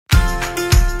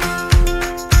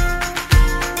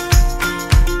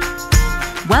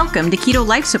Welcome to Keto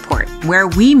Life Support, where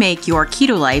we make your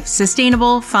keto life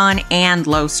sustainable, fun, and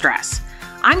low stress.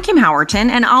 I'm Kim Howerton,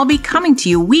 and I'll be coming to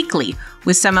you weekly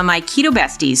with some of my keto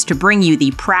besties to bring you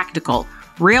the practical,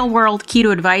 real-world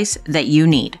keto advice that you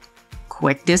need.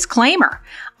 Quick disclaimer,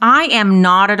 I am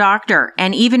not a doctor,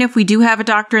 and even if we do have a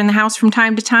doctor in the house from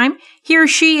time to time, he or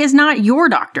she is not your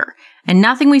doctor, and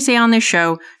nothing we say on this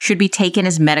show should be taken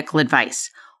as medical advice.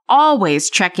 Always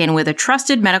check in with a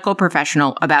trusted medical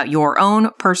professional about your own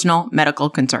personal medical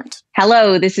concerns.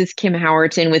 Hello, this is Kim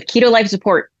Howerton with Keto Life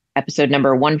Support, episode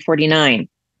number 149.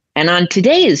 And on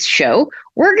today's show,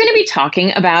 we're going to be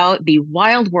talking about the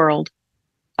wild world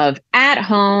of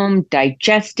at-home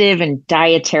digestive and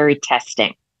dietary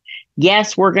testing.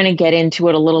 Yes, we're going to get into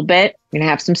it a little bit. We're going to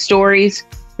have some stories.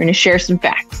 We're going to share some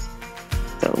facts.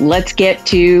 So let's get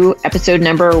to episode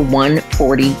number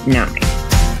 149.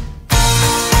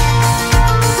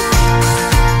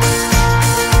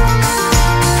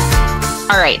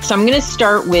 All right, so I'm going to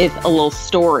start with a little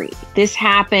story. This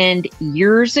happened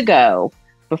years ago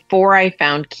before I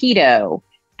found keto,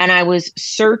 and I was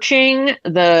searching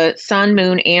the sun,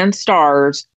 moon, and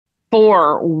stars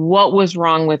for what was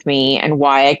wrong with me and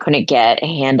why I couldn't get a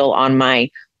handle on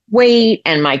my weight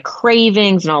and my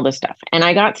cravings and all this stuff. And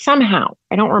I got somehow,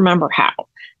 I don't remember how,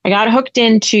 I got hooked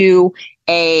into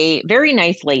a very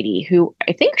nice lady who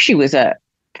I think she was a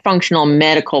functional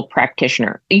medical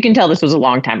practitioner. You can tell this was a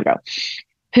long time ago,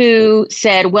 who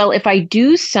said, well, if I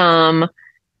do some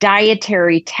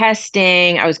dietary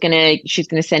testing, she's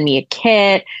going to send me a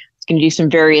kit. It's going to do some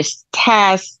various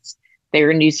tests. They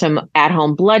were going to do some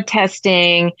at-home blood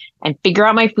testing and figure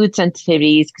out my food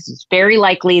sensitivities, because it's very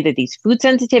likely that these food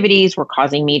sensitivities were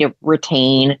causing me to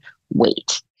retain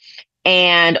weight.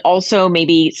 And also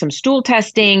maybe some stool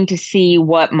testing to see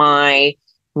what my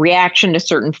reaction to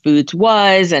certain foods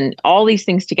was. And all these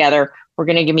things together were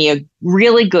going to give me a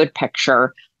really good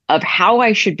picture of how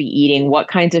I should be eating, what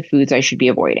kinds of foods I should be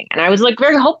avoiding. And I was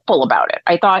very hopeful about it.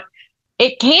 I thought,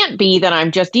 it can't be that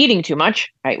I'm just eating too much.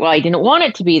 Right? Well, I didn't want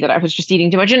it to be that I was just eating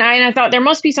too much. And I thought there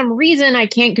must be some reason I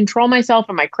can't control myself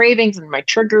and my cravings and my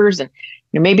triggers. And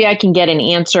maybe I can get an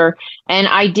answer. And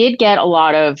I did get a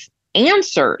lot of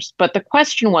answers. But the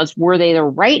question was, were they the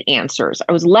right answers?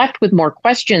 I was left with more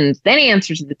questions than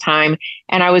answers at the time.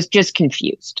 And I was just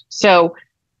confused. So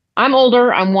I'm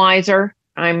older, I'm wiser,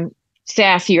 I'm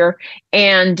sassier.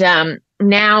 And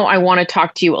now I want to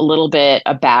talk to you a little bit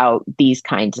about these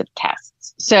kinds of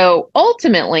tests. So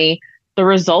ultimately, the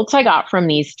results I got from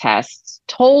these tests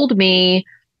told me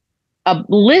a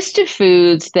list of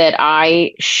foods that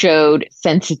I showed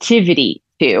sensitivity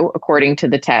to, according to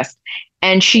the test.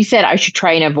 And she said I should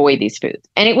try and avoid these foods.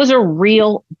 And it was a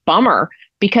real bummer,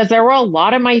 because there were a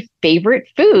lot of my favorite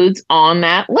foods on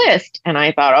that list. And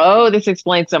I thought, oh, this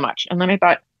explains so much. And then I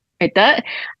thought, it does.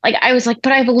 I was like,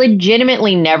 but I've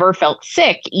legitimately never felt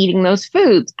sick eating those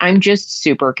foods. I'm just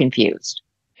super confused.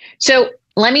 So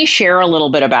let me share a little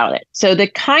bit about it. So the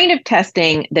kind of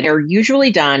testing that are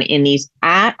usually done in these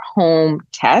at-home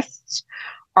tests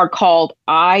are called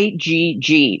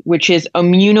IgG, which is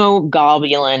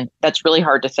immunoglobulin. That's really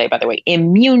hard to say, by the way.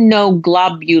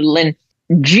 Immunoglobulin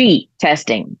G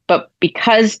testing. But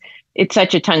because it's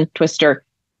such a tongue twister,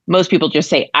 most people just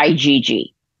say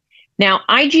IgG. Now,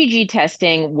 IgG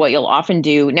testing, what you'll often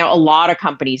do, now a lot of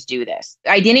companies do this.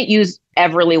 I didn't use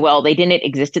Everlywell. They didn't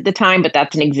exist at the time, but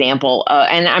that's an example.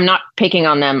 And I'm not picking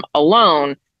on them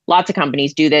alone. Lots of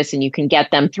companies do this, and you can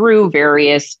get them through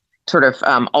various sort of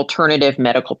alternative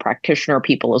medical practitioner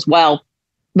people as well.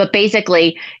 But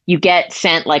basically, you get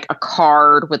sent a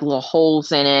card with little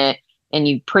holes in it, and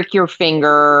you prick your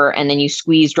finger, and then you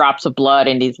squeeze drops of blood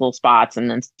in these little spots and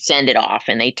then send it off,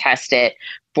 and they test it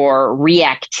for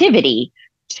reactivity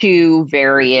to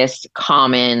various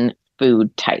common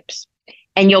food types.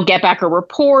 And you'll get back a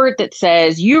report that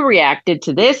says you reacted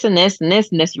to this and this and this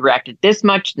and this, you reacted this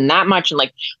much and that much. And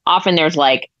often there's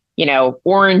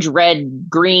orange, red,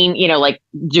 green,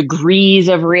 degrees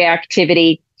of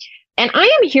reactivity. And I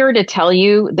am here to tell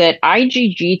you that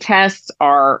IgG tests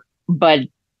are, but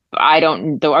I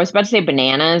was about to say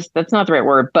bananas. That's not the right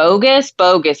word. Bogus.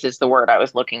 Bogus is the word I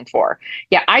was looking for.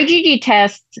 Yeah, IgG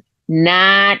tests,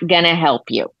 not going to help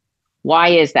you. Why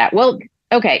is that? Well,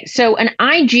 okay, so an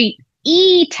IgE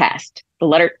test, the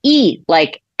letter E,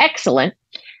 like excellent,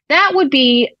 that would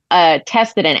be a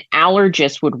test that an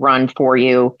allergist would run for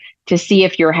you to see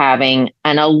if you're having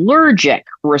an allergic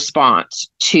response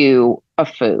to a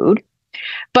food.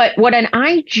 But what an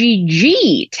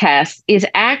IgG test is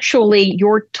actually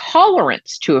your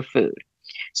tolerance to a food.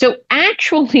 So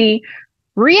actually,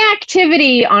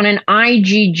 reactivity on an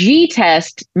IgG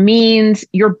test means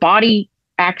your body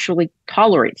actually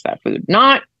tolerates that food,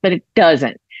 not that it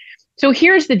doesn't. So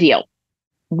here's the deal.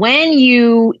 When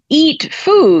you eat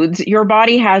foods, your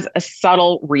body has a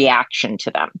subtle reaction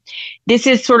to them. This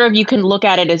is sort of, you can look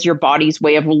at it as your body's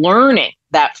way of learning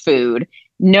that food,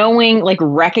 knowing, like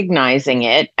recognizing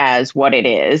it as what it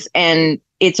is. And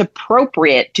it's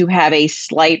appropriate to have a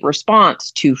slight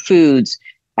response to foods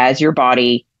as your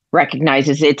body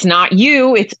recognizes it's not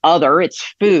you, it's other, it's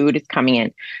food, it's coming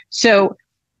in. So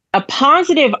a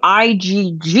positive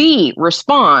IgG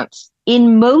response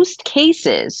in most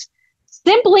cases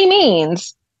simply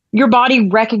means your body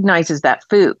recognizes that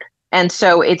food. And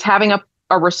so it's having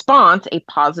a response, a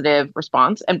positive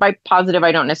response. And by positive,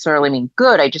 I don't necessarily mean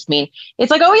good. I just mean it's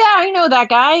like, oh, yeah, I know that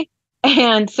guy.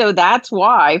 And so that's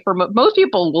why for most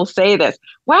people will say this,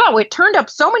 wow, it turned up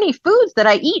so many foods that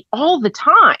I eat all the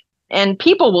time. And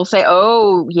people will say,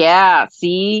 oh, yeah,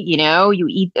 see, you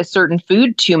eat a certain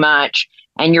food too much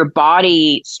and your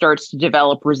body starts to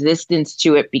develop resistance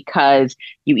to it because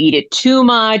you eat it too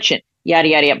much and yada,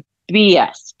 yada, yada.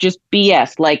 BS, just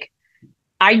BS. Like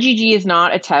IgG is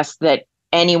not a test that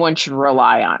anyone should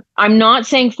rely on. I'm not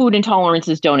saying food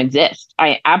intolerances don't exist.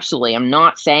 I absolutely am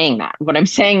not saying that. What I'm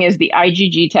saying is the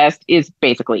IgG test is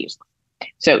basically useless.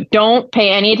 So don't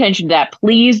pay any attention to that.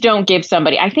 Please don't give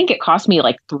somebody, I think it cost me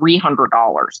like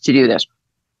 $300 to do this.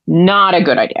 Not a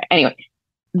good idea. Anyway,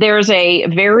 there's a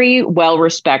very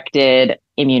well-respected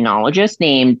immunologist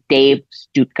named Dave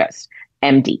Stukas,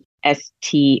 MD.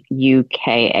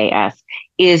 Stukas,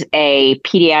 is a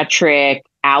pediatric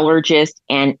allergist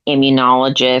and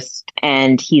immunologist,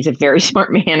 and he's a very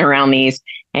smart man around these,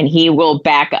 and he will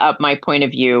back up my point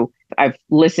of view. I've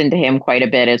listened to him quite a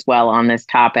bit as well on this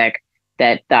topic,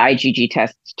 that the IgG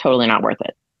test is totally not worth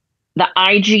it. The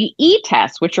IgE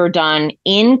tests, which are done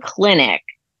in clinic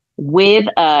with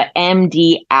a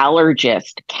MD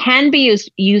allergist, can be a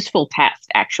useful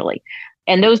test, actually,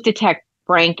 and those detect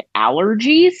frank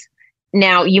allergies.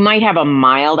 Now, you might have a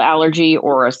mild allergy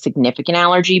or a significant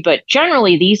allergy, but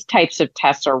generally these types of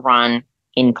tests are run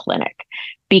in clinic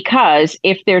because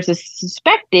if there's a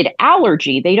suspected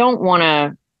allergy, they don't want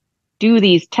to do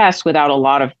these tests without a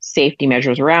lot of safety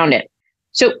measures around it.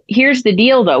 So here's the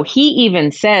deal, though. He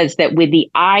even says that with the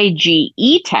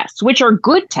IgE tests, which are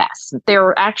good tests,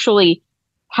 they're actually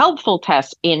helpful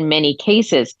tests in many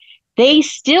cases, they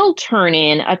still turn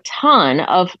in a ton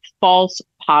of false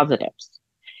positives.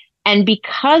 And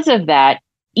because of that,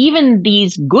 even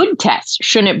these good tests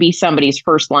shouldn't be somebody's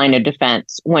first line of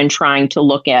defense when trying to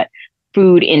look at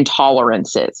food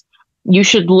intolerances. You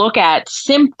should look at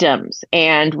symptoms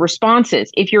and responses.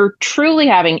 If you're truly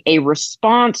having a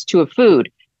response to a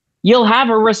food, you'll have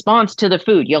a response to the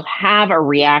food. You'll have a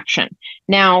reaction.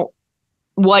 Now,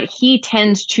 what he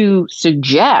tends to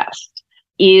suggest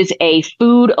is a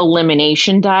food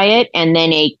elimination diet and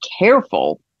then a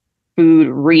careful food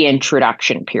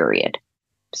reintroduction period.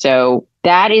 So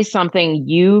that is something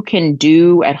you can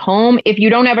do at home if you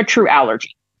don't have a true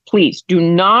allergy. Please do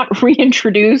not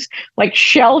reintroduce like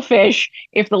shellfish.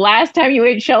 If the last time you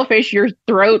ate shellfish, your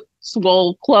throat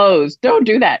swole closed, don't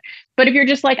do that. But if you're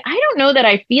just like, I don't know that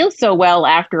I feel so well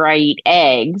after I eat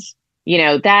eggs,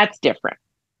 that's different.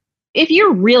 If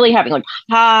you're really having like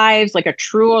hives, like a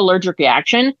true allergic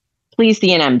reaction, please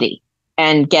see an MD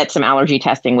and get some allergy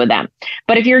testing with them.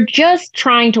 But if you're just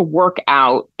trying to work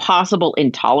out possible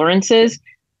intolerances,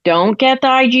 don't get the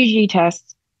IgG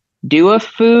tests. Do a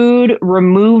food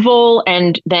removal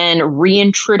and then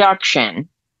reintroduction,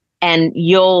 and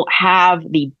you'll have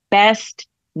the best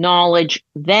knowledge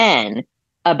then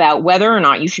about whether or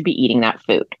not you should be eating that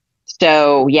food.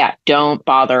 So yeah, don't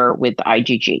bother with the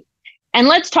IgG. And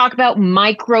let's talk about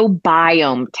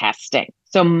microbiome testing.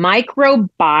 So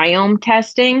microbiome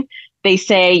testing, they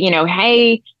say,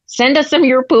 hey, send us some of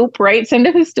your poop, right? Send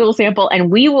us a stool sample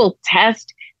and we will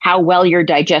test how well you're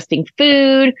digesting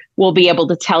food. We'll be able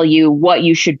to tell you what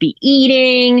you should be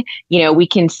eating. We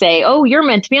can say, oh, you're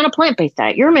meant to be on a plant-based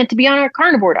diet. You're meant to be on a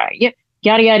carnivore diet,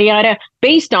 yada, yada, yada,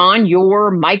 based on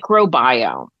your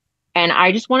microbiome. And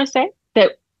I just want to say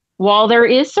that while there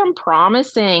is some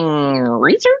promising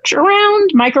research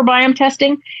around microbiome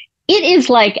testing, it is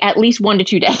like at least 1 to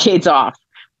 2 decades off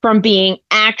from being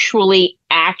actually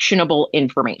actionable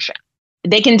information.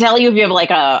 They can tell you if you have like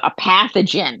a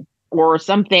pathogen or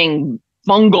something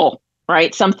fungal,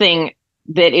 right? Something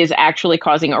that is actually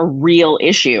causing a real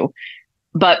issue.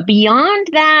 But beyond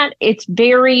that, it's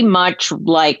very much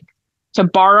like, to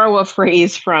borrow a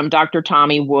phrase from Dr.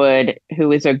 Tommy Wood,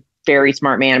 who is a very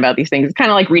smart man about these things, it's kind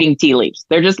of like reading tea leaves.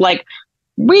 They're just like,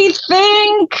 we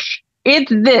think it's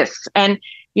this. And,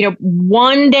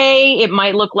 one day it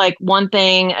might look like one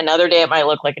thing, another day it might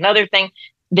look like another thing.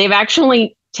 they've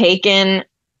actually taken,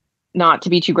 not to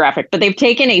be too graphic, but they've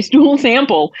taken a stool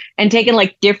sample and taken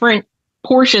like different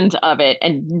portions of it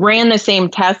and ran the same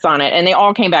tests on it, and they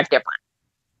all came back different.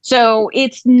 So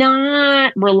it's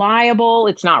not reliable,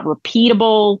 it's not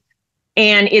repeatable,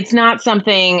 and it's not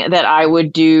something that I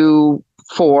would do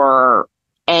for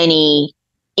any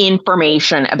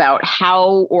information about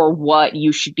how or what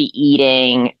you should be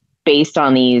eating based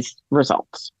on these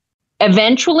results.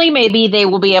 Eventually, maybe they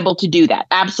will be able to do that.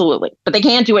 Absolutely. But they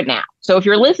can't do it now. So if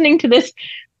you're listening to this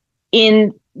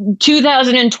in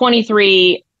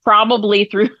 2023, probably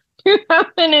through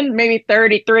 2000 and maybe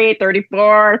 33,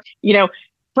 34,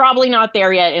 probably not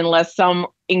there yet unless some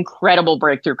incredible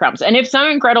breakthrough comes. And if some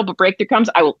incredible breakthrough comes,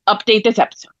 I will update this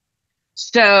episode.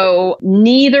 So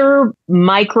neither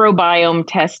microbiome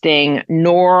testing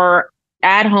nor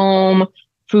at-home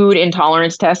food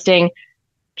intolerance testing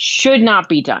should not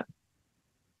be done.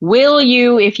 Will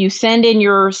you, if you send in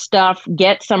your stuff,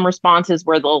 get some responses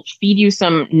where they'll feed you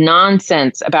some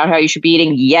nonsense about how you should be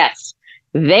eating? Yes,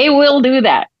 they will do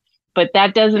that. But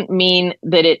that doesn't mean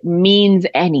that it means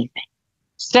anything.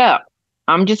 So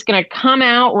I'm just going to come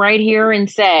out right here and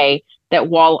say that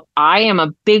while I am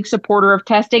a big supporter of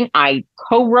testing, I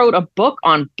co-wrote a book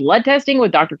on blood testing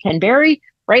with Dr. Ken Berry,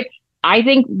 right? I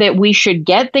think that we should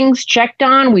get things checked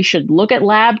on. We should look at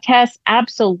lab tests,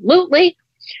 absolutely.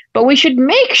 But we should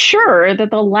make sure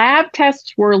that the lab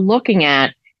tests we're looking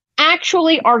at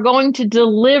actually are going to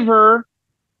deliver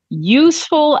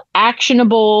useful,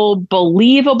 actionable,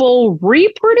 believable,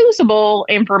 reproducible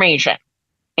information.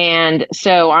 And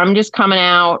so I'm just coming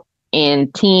out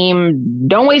in team,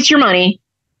 don't waste your money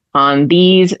on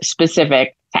these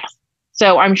specific tests.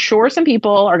 So I'm sure some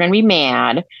people are going to be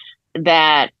mad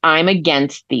that I'm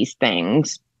against these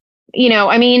things.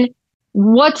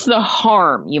 What's the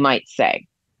harm, you might say?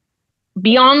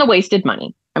 Beyond the wasted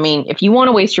money. If you want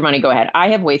to waste your money, go ahead. I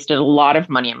have wasted a lot of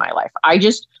money in my life. I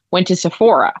just went to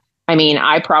Sephora.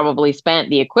 I probably spent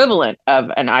the equivalent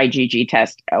of an IgG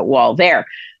test while there.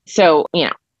 So,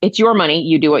 it's your money.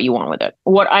 You do what you want with it.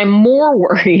 What I'm more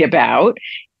worried about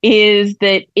is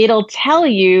that it'll tell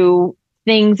you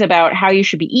things about how you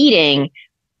should be eating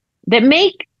that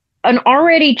make an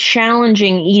already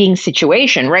challenging eating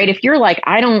situation, right? If you're like,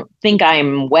 I don't think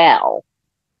I'm well,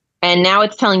 and now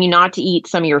it's telling you not to eat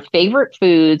some of your favorite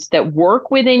foods that work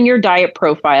within your diet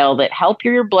profile, that help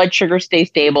your blood sugar stay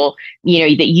stable,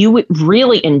 that you would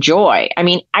really enjoy.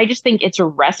 I just think it's a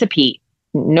recipe,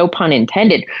 no pun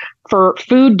intended, for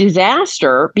food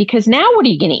disaster, because now what are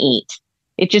you going to eat?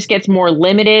 It just gets more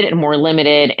limited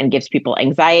and gives people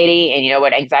anxiety. And you know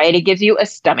what? Anxiety gives you a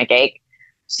stomach ache.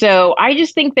 So I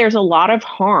just think there's a lot of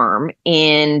harm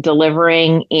in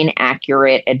delivering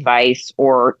inaccurate advice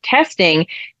or testing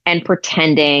and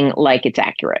pretending like it's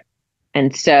accurate.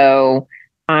 And so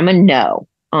I'm a no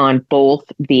on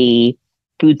both the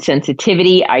food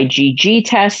sensitivity, IgG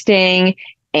testing,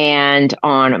 and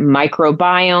on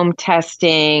microbiome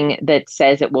testing that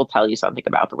says it will tell you something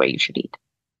about the way you should eat.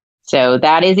 So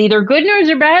that is either good news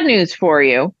or bad news for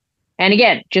you. And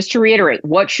again, just to reiterate,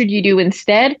 what should you do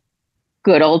instead?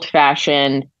 Good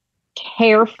old-fashioned,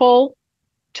 careful,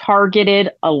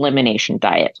 targeted elimination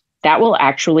diet. That will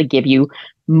actually give you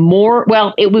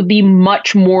it would be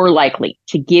much more likely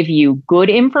to give you good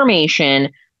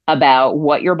information about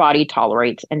what your body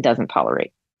tolerates and doesn't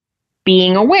tolerate.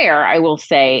 Being aware, I will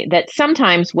say that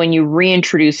sometimes when you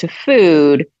reintroduce a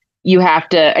food, you have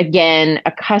to, again,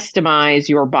 accustomize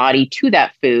your body to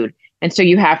that food. And so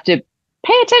you have to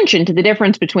pay attention to the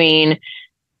difference between,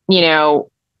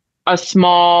 a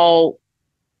small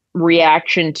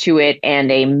reaction to it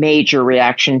and a major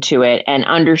reaction to it, and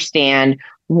understand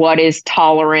what is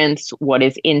tolerance, what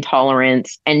is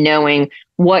intolerance, and knowing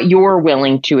what you're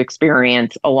willing to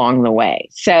experience along the way.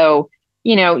 So,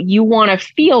 you want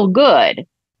to feel good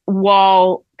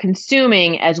while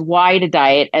consuming as wide a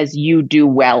diet as you do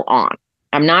well on.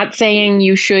 I'm not saying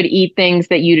you should eat things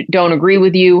that you don't agree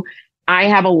with you. I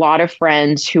have a lot of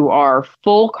friends who are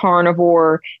full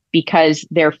carnivore because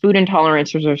their food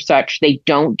intolerances are such they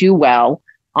don't do well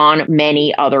on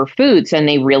many other foods, and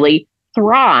they really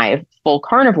thrive full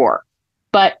carnivore.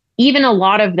 But even a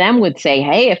lot of them would say,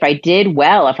 hey, if I did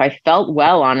well, if I felt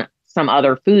well on some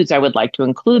other foods, I would like to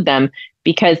include them,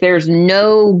 because there's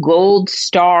no gold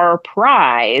star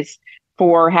prize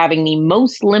for having the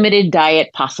most limited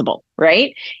diet possible,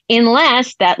 right?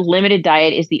 Unless that limited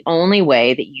diet is the only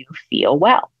way that you feel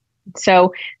well.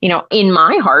 So, in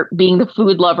my heart, being the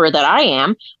food lover that I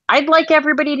am, I'd like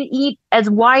everybody to eat as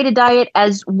wide a diet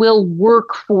as will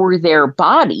work for their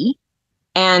body.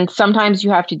 And sometimes you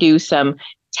have to do some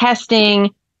testing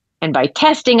And by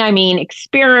testing, I mean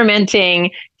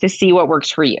experimenting to see what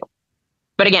works for you.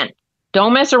 But again,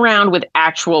 don't mess around with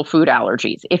actual food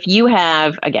allergies. If you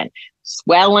have, again,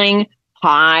 swelling,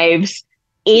 hives,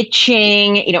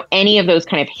 itching, any of those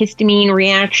kind of histamine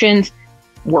reactions,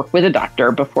 work with a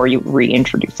doctor before you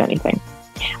reintroduce anything.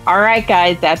 All right,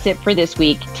 guys, that's it for this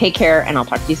week. Take care, and I'll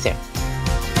talk to you soon.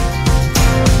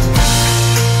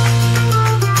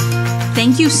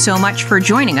 Thank you so much for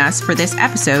joining us for this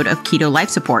episode of Keto Life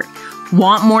Support.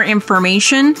 Want more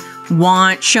information?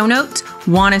 Want show notes?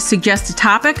 Want to suggest a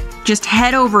topic? Just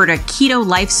head over to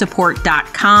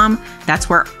ketolifesupport.com. That's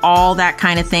where all that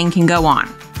kind of thing can go on.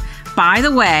 By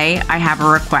the way, I have a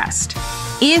request.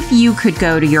 If you could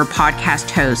go to your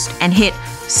podcast host and hit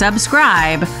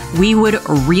subscribe, we would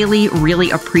really,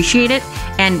 really appreciate it.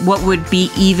 And what would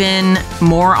be even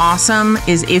more awesome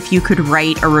is if you could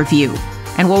write a review.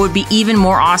 And what would be even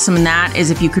more awesome than that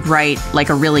is if you could write like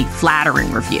a really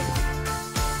flattering review.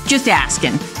 Just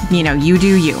asking, you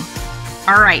do you.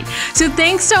 All right. So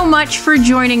thanks so much for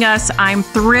joining us. I'm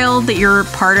thrilled that you're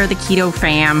part of the Keto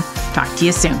fam. Talk to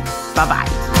you soon.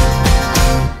 Bye-bye.